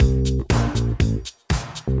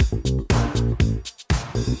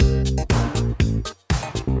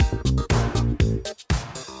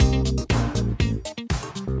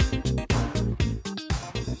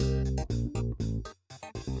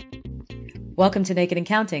Welcome to Naked and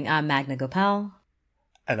Counting. I'm Magna Gopal.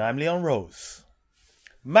 And I'm Leon Rose.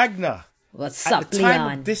 Magna, What's at up, the time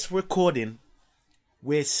Leon? of this recording,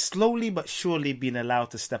 we're slowly but surely being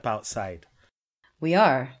allowed to step outside. We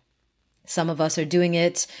are. Some of us are doing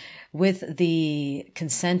it with the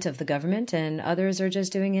consent of the government, and others are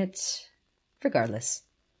just doing it regardless.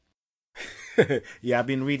 Yeah, I've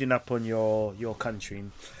been reading up on your country.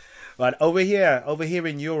 But over here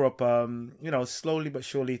in Europe, slowly but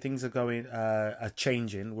surely things are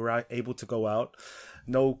changing. We're able to go out.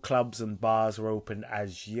 No clubs and bars are open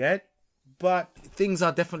as yet, but things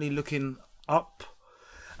are definitely looking up.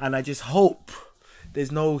 And I just hope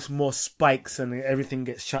there's no more spikes and everything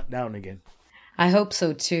gets shut down again. I hope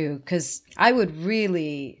so too, because I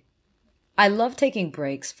love taking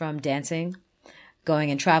breaks from dancing,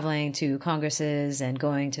 going and traveling to congresses and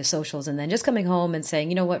going to socials, and then just coming home and saying,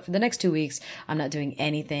 you know what, for the next 2 weeks, I'm not doing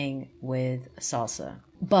anything with salsa.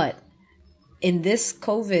 But in this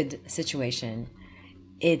COVID situation,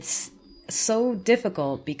 it's so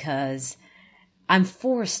difficult because I'm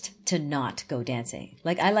forced to not go dancing.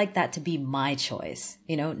 Like, I like that to be my choice,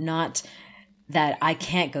 not that I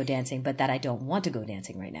can't go dancing, but that I don't want to go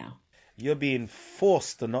dancing right now. You're being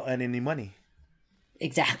forced to not earn any money.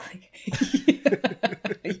 Exactly.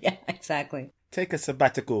 Yeah, exactly. Take a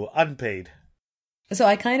sabbatical, unpaid. So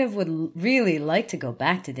I kind of would really like to go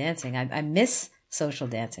back to dancing. I miss social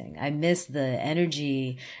dancing. I miss the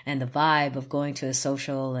energy and the vibe of going to a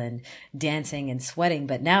social and dancing and sweating.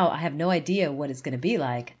 But now I have no idea what it's going to be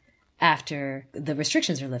like after the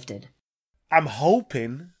restrictions are lifted. I'm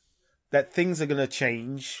hoping that things are going to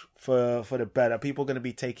change for the better. People are going to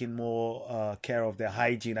be taking more care of their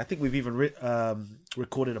hygiene. I think we've even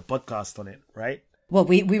recorded a podcast on it, right? Well,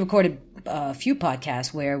 we recorded a few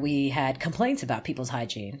podcasts where we had complaints about people's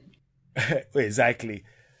hygiene. Exactly.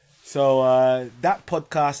 So that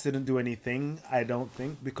podcast didn't do anything, I don't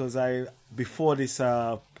think, because before this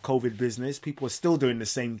COVID business, people were still doing the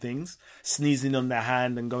same things, sneezing on their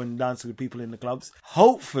hand and going and dancing with people in the clubs.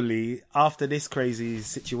 Hopefully, after this crazy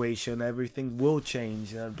situation, everything will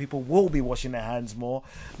change. People will be washing their hands more,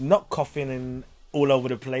 not coughing all over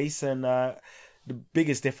the place, and the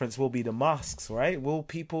biggest difference will be the masks, right? Will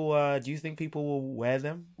people, do you think people will wear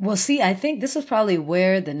them? Well, see, I think this is probably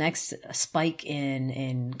where the next spike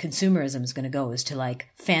in consumerism is going to go, is to like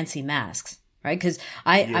fancy masks, right? Because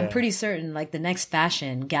I'm pretty certain like the next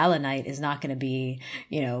fashion, gala night, is not going to be,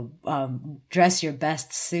 dress your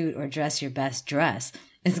best suit or dress your best dress.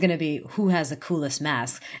 It's going to be who has the coolest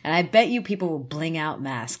mask. And I bet you people will bling out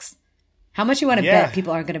masks. How much you want to bet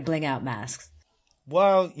people aren't going to bling out masks?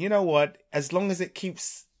 Well, you know what? As long as it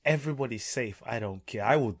keeps everybody safe, I don't care.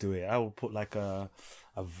 I will do it. I will put like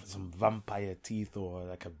some vampire teeth or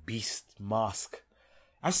like a beast mask.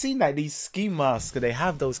 I've seen like these ski masks. They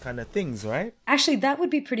have those kind of things, right? Actually, that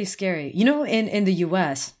would be pretty scary. In the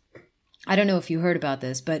US, I don't know if you heard about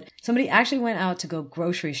this, but somebody actually went out to go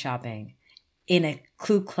grocery shopping in a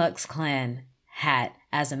Ku Klux Klan hat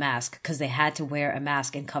as a mask because they had to wear a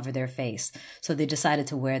mask and cover their face. So they decided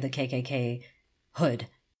to wear the KKK hood.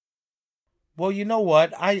 Well, you know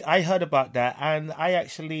what? I heard about that, and I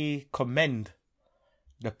actually commend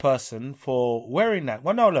the person for wearing that.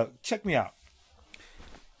 Well, no, look, check me out.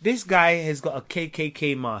 This guy has got a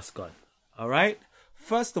KKK mask on, all right?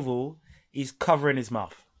 First of all, he's covering his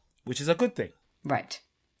mouth, which is a good thing. Right.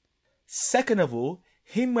 Second of all,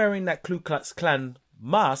 him wearing that Ku Klux Klan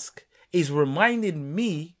mask is reminding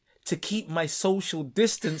me to keep my social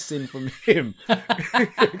distancing from him.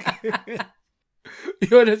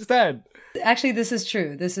 You understand? Actually, this is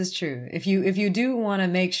true. This is true. If you do want to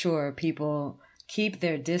make sure people keep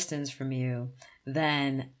their distance from you,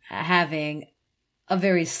 then having a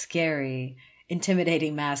very scary,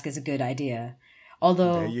 intimidating mask is a good idea.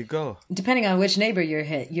 Although, there you go. Depending on which neighbor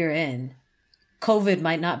you're in, COVID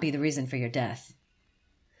might not be the reason for your death.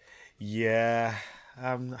 Yeah,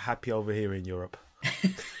 I'm happy over here in Europe.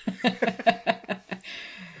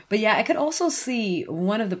 But yeah, I could also see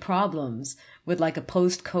one of the problems with like a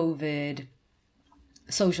post-COVID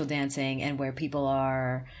social dancing and where people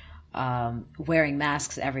are wearing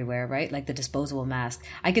masks everywhere, right? Like the disposable mask.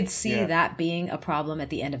 I could see that being a problem at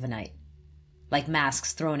the end of a night. Like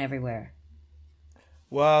masks thrown everywhere.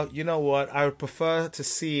 Well, you know what? I would prefer to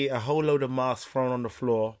see a whole load of masks thrown on the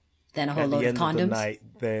floor than a whole load of condoms. Of the night,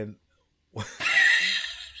 then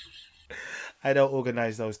I don't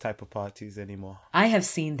organize those type of parties anymore. I have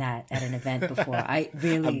seen that at an event before.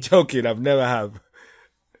 I'm joking. I've never have.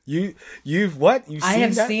 You've what? You've I seen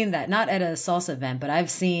have that? seen that, not at a salsa event, but I've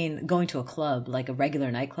seen going to a club, like a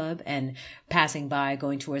regular nightclub, and passing by,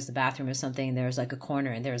 going towards the bathroom or something. There's like a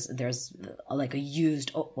corner, and there's like a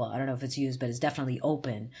used, well, I don't know if it's used, but it's definitely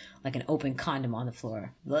open, like an open condom on the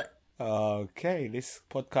floor. Blech. Okay, this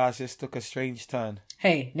podcast just took a strange turn.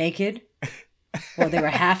 Hey, naked? Well, they were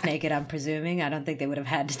half naked, I'm presuming. I don't think they would have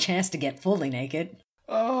had the chance to get fully naked.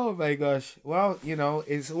 Oh my gosh. Well,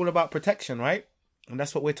 it's all about protection, right? And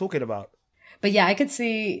that's what we're talking about. But yeah, I could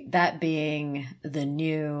see that being the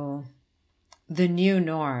new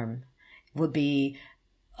norm would be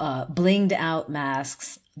blinged out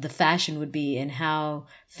masks. The fashion would be in how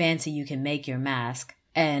fancy you can make your mask.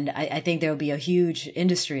 And I think there will be a huge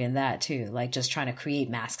industry in that too, like just trying to create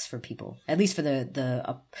masks for people, at least for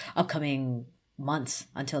the upcoming months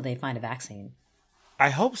until they find a vaccine. I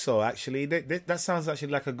hope so, actually. That sounds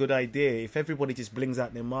actually like a good idea. If everybody just blings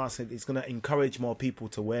out their masks, it's going to encourage more people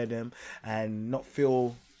to wear them and not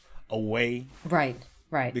feel away. Right.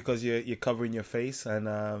 Because you're covering your face. And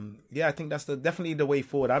I think that's definitely the way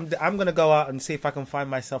forward. I'm going to go out and see if I can find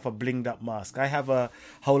myself a blinged up mask. I have a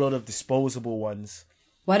whole lot of disposable ones.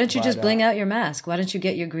 Why don't you just bling out your mask? Why don't you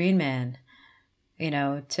get your green man,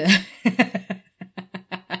 to...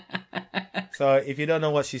 So if you don't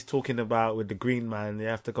know what she's talking about with the green man, you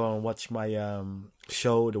have to go and watch my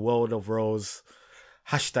show, The World of Rose,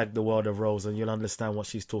 # The World of Rose, and you'll understand what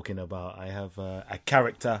she's talking about. I have a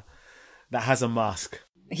character that has a mask.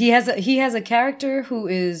 He has a character who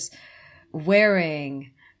is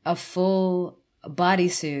wearing a full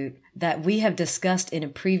bodysuit that we have discussed in a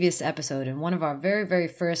previous episode, in one of our very, very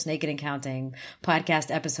first Naked and Counting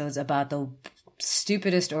podcast episodes, about the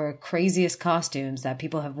stupidest or craziest costumes that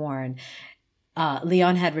people have worn.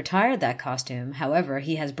 Leon had retired that costume. However,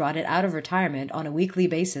 he has brought it out of retirement on a weekly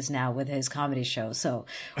basis now with his comedy show. So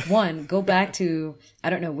go back to, I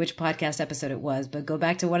don't know which podcast episode it was, but go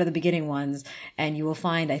back to one of the beginning ones and you will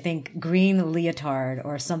find, I think, Green Leotard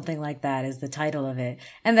or something like that is the title of it.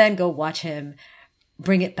 And then go watch him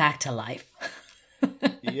bring it back to life.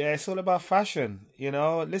 Yeah, it's all about fashion.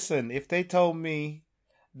 Listen, if they told me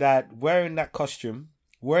that wearing that costume,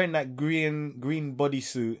 wearing that green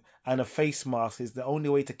bodysuit and a face mask is the only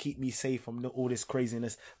way to keep me safe from all this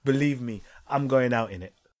craziness, believe me, I'm going out in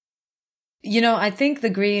it. I think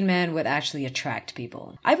the green man would actually attract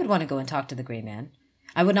people. I would want to go and talk to the green man.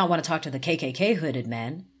 I would not want to talk to the KKK hooded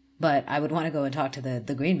man, but I would want to go and talk to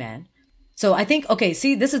the green man. So I think, okay,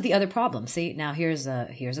 see, this is the other problem. See, now here's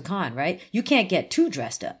a con, right? You can't get too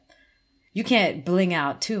dressed up. You can't bling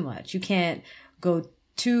out too much. You can't go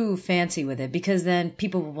too fancy with it, because then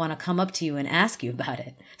people will want to come up to you and ask you about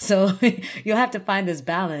it. So you'll have to find this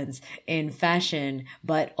balance in fashion,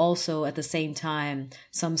 but also at the same time,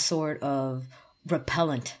 some sort of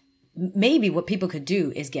repellent. Maybe what people could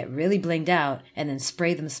do is get really blinged out and then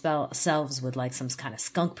spray themselves with like some kind of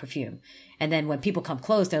skunk perfume. And then when people come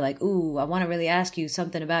close, they're like, ooh, I want to really ask you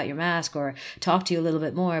something about your mask or talk to you a little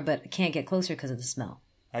bit more, but can't get closer because of the smell.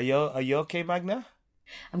 Are you okay, Magna?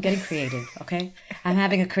 I'm getting creative, okay? I'm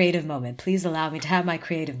having a creative moment. Please allow me to have my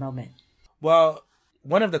creative moment. Well,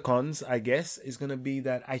 one of the cons, I guess, is going to be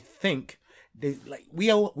that I think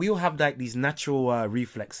we all have like these natural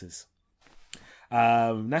reflexes,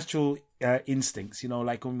 natural instincts.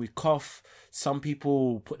 Like when we cough, some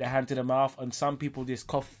people put their hand to their mouth, and some people just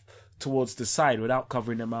cough towards the side without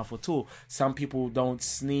covering their mouth at all. Some people don't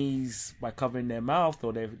sneeze by covering their mouth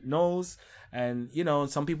or their nose, and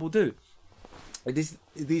some people do.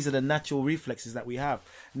 These are the natural reflexes that we have.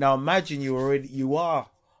 Now imagine you are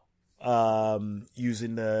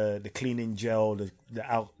using the cleaning gel,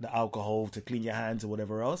 the alcohol to clean your hands or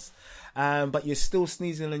whatever else, but you're still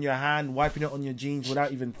sneezing on your hand, wiping it on your jeans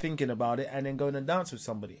without even thinking about it, and then going to dance with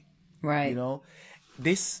somebody. Right.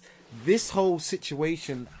 This whole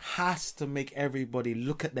situation has to make everybody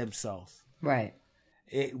look at themselves. Right.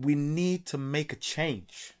 We need to make a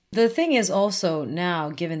change. The thing is also now,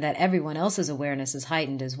 given that everyone else's awareness is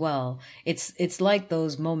heightened as well, it's like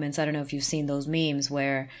those moments, I don't know if you've seen those memes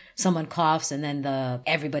where someone coughs and then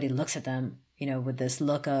everybody looks at them, with this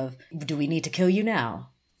look of, do we need to kill you now?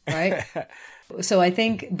 Right? So I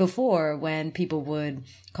think before, when people would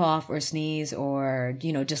cough or sneeze or,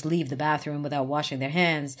 just leave the bathroom without washing their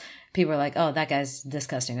hands, people are like, oh, that guy's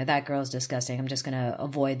disgusting or that girl's disgusting. I'm just going to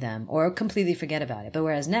avoid them or completely forget about it. But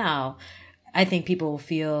whereas now, I think people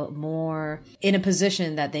feel more in a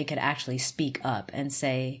position that they could actually speak up and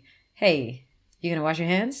say, hey, you going to wash your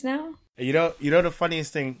hands now? You know the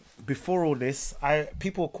funniest thing, before all this,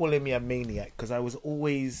 people were calling me a maniac because I was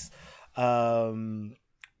always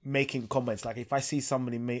making comments. Like if I see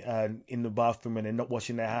somebody in the bathroom and they're not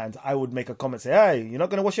washing their hands, I would make a comment, say, "Hey, you're not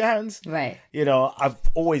going to wash your hands?" Right. You know, I've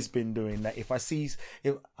always been doing that. If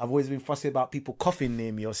I've always been fussy about people coughing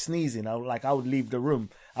near me or sneezing, I would leave the room.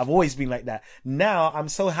 I've always been like that. Now I'm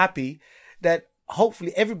so happy that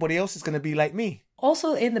hopefully everybody else is going to be like me.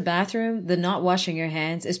 Also, in the bathroom, the not washing your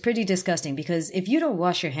hands is pretty disgusting because if you don't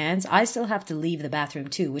wash your hands, I still have to leave the bathroom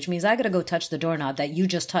too, which means I got to go touch the doorknob that you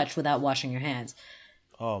just touched without washing your hands.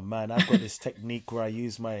 Oh man, I've got this technique where I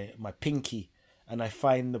use my pinky and I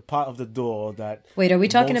find the part of the door that... Wait, are we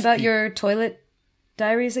talking about your toilet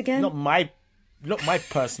diaries again? Not my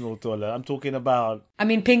personal toilet. I'm talking about... I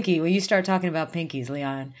mean pinky, when you start talking about pinkies,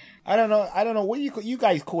 Leon. I don't know what you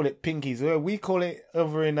guys call it, pinkies. We call it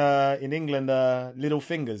over in England little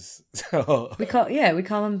fingers. So we call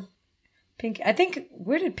them pinky. I think,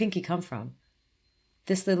 where did pinky come from?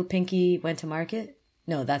 This little pinky went to market?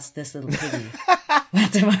 No, that's this little piggy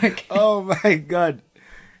went to market. Oh my god.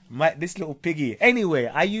 This little piggy. Anyway,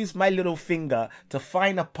 I use my little finger to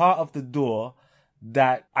find a part of the door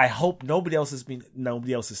that I hope nobody else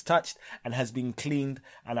has touched and has been cleaned,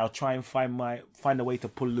 and I'll try and find a way to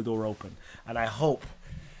pull the door open. And I hope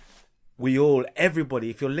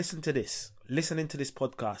everybody, if you're listening to this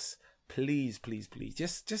podcast, please,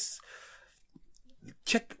 just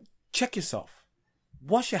check yourself.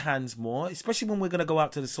 Wash your hands more, especially when we're going to go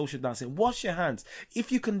out to the social dancing. Wash your hands.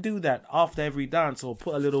 If you can do that after every dance, or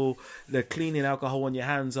put the cleaning alcohol on your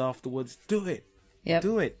hands afterwards, do it. Yep.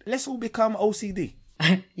 Do it. Let's all become OCD.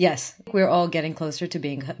 Yes, we're all getting closer to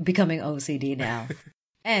becoming OCD now.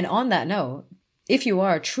 And on that note, if you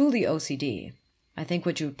are truly OCD, I think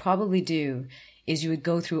what you would probably do is you would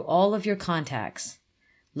go through all of your contacts,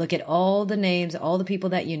 look at all the names, all the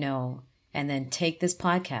people that you know, and then take this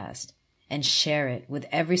podcast and share it with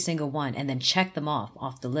every single one, and then check them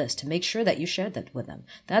off the list to make sure that you shared that with them.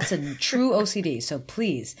 That's a true OCD. So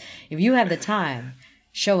please, if you have the time,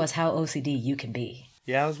 show us how OCD you can be.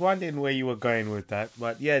 Yeah, I was wondering where you were going with that.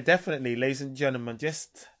 But yeah, definitely, ladies and gentlemen,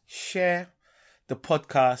 just share the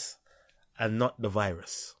podcast and not the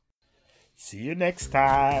virus. See you next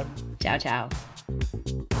time. Ciao, ciao.